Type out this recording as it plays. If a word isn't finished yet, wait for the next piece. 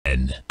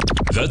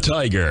The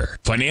Tiger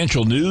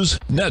Financial News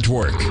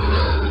Network.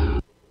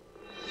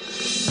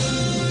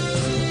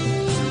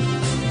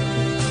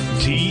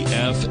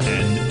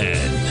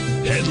 TFNN.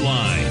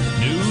 Headline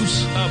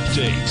News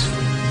Update.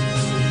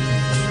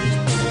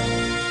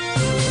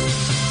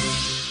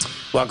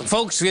 Welcome,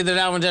 folks. We had the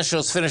Dow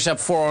Industrials finish up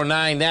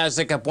 409,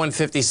 NASDAQ up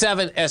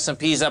 157,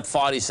 S&P's up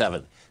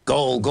 47.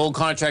 Gold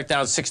contract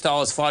down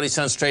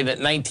 $6.40, trading at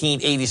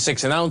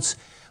 $19.86 an ounce.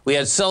 We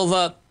had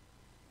silver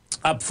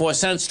up 4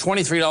 cents,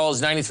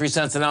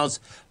 $23.93 an ounce.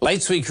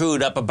 Light sweet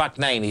crude up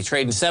 $1.90,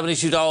 trading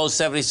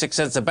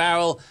 $72.76 a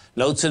barrel.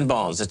 Notes and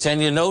bonds. The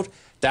 10-year note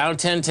down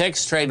 10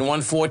 ticks, trading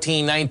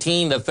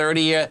 114.19. The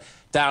 30-year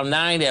down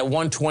 9 at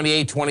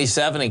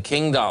 128.27. And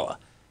King dollar.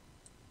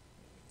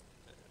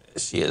 There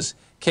she is.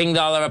 King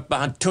dollar up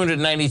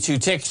 292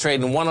 ticks,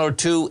 trading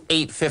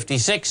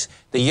 102.856.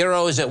 The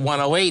euro is at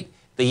 108.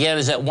 The yen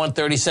is at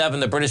 137.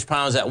 The British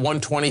pound is at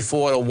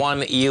 124 to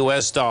 1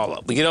 U.S. dollar.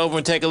 We get over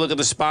and take a look at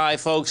the SPY,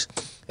 folks.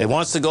 It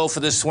wants to go for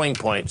this swing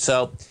point.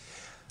 So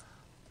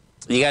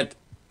you got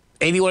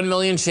 81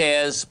 million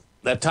shares.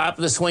 The top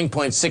of the swing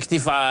point,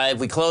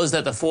 65. We closed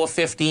at the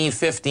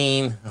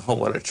 415.15. Oh,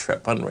 what a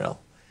trip. Unreal.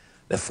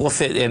 The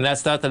 450, and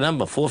that's not the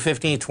number.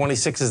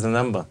 415.26 is the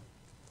number.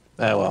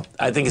 Oh, well,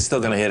 I think it's still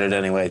going to hit it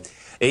anyway.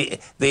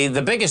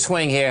 The biggest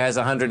swing here has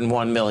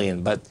 101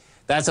 million, but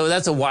that's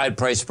a wide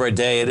price per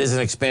day. It is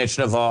an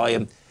expansion of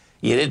volume.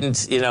 You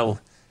didn't,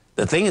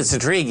 the thing that's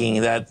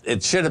intriguing that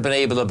it should have been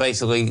able to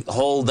basically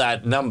hold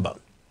that number.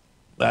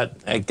 But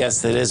I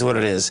guess it is what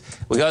it is.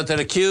 We go to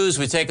the Qs.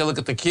 We take a look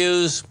at the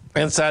Qs.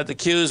 Inside the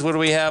Qs, what do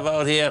we have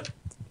out here?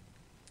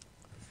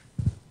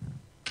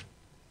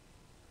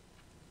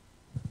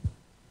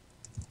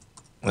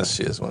 Let's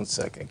see this 1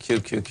 second. Q.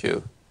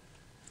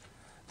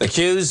 The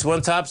Qs,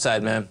 one top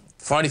side, man.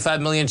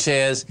 45 million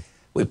shares.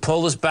 We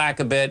pull this back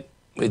a bit.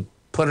 We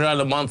put it on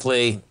the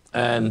monthly,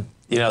 and,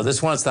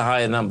 this one's the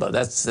higher number.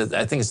 That's,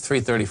 I think it's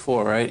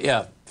 334, right?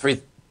 Yeah,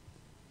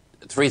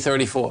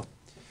 334.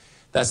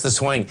 That's the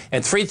swing.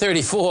 And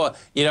 334,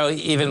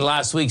 even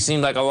last week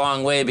seemed like a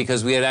long way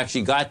because we had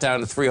actually got down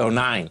to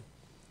 309.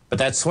 But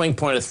that swing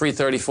point of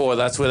 334,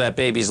 that's where that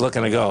baby's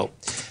looking to go.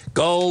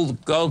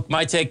 Gold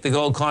might take the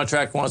gold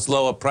contract wants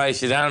lower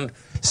price. You're down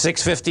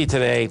 650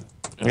 today.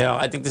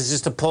 I think this is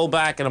just a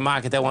pullback in a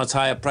market that wants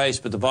higher price,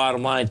 but the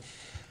bottom line,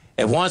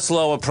 it wants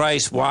lower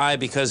price. Why?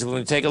 Because when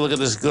we take a look at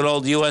this good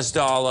old U.S.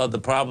 dollar, the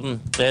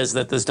problem is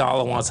that this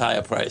dollar wants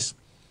higher price.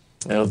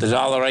 The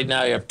dollar right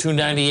now, you're up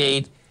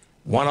 298,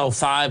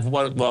 105,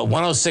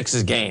 106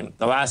 is game.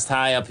 The last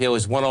high up here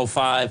was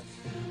 105,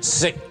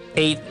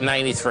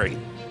 893.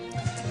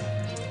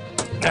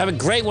 Have a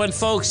great one,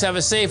 folks. Have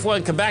a safe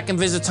one. Come back and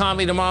visit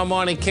Tommy tomorrow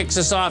morning. Kicks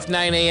us off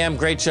 9 a.m.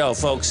 Great show,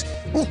 folks.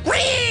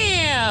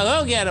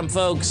 Go get 'em,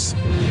 folks.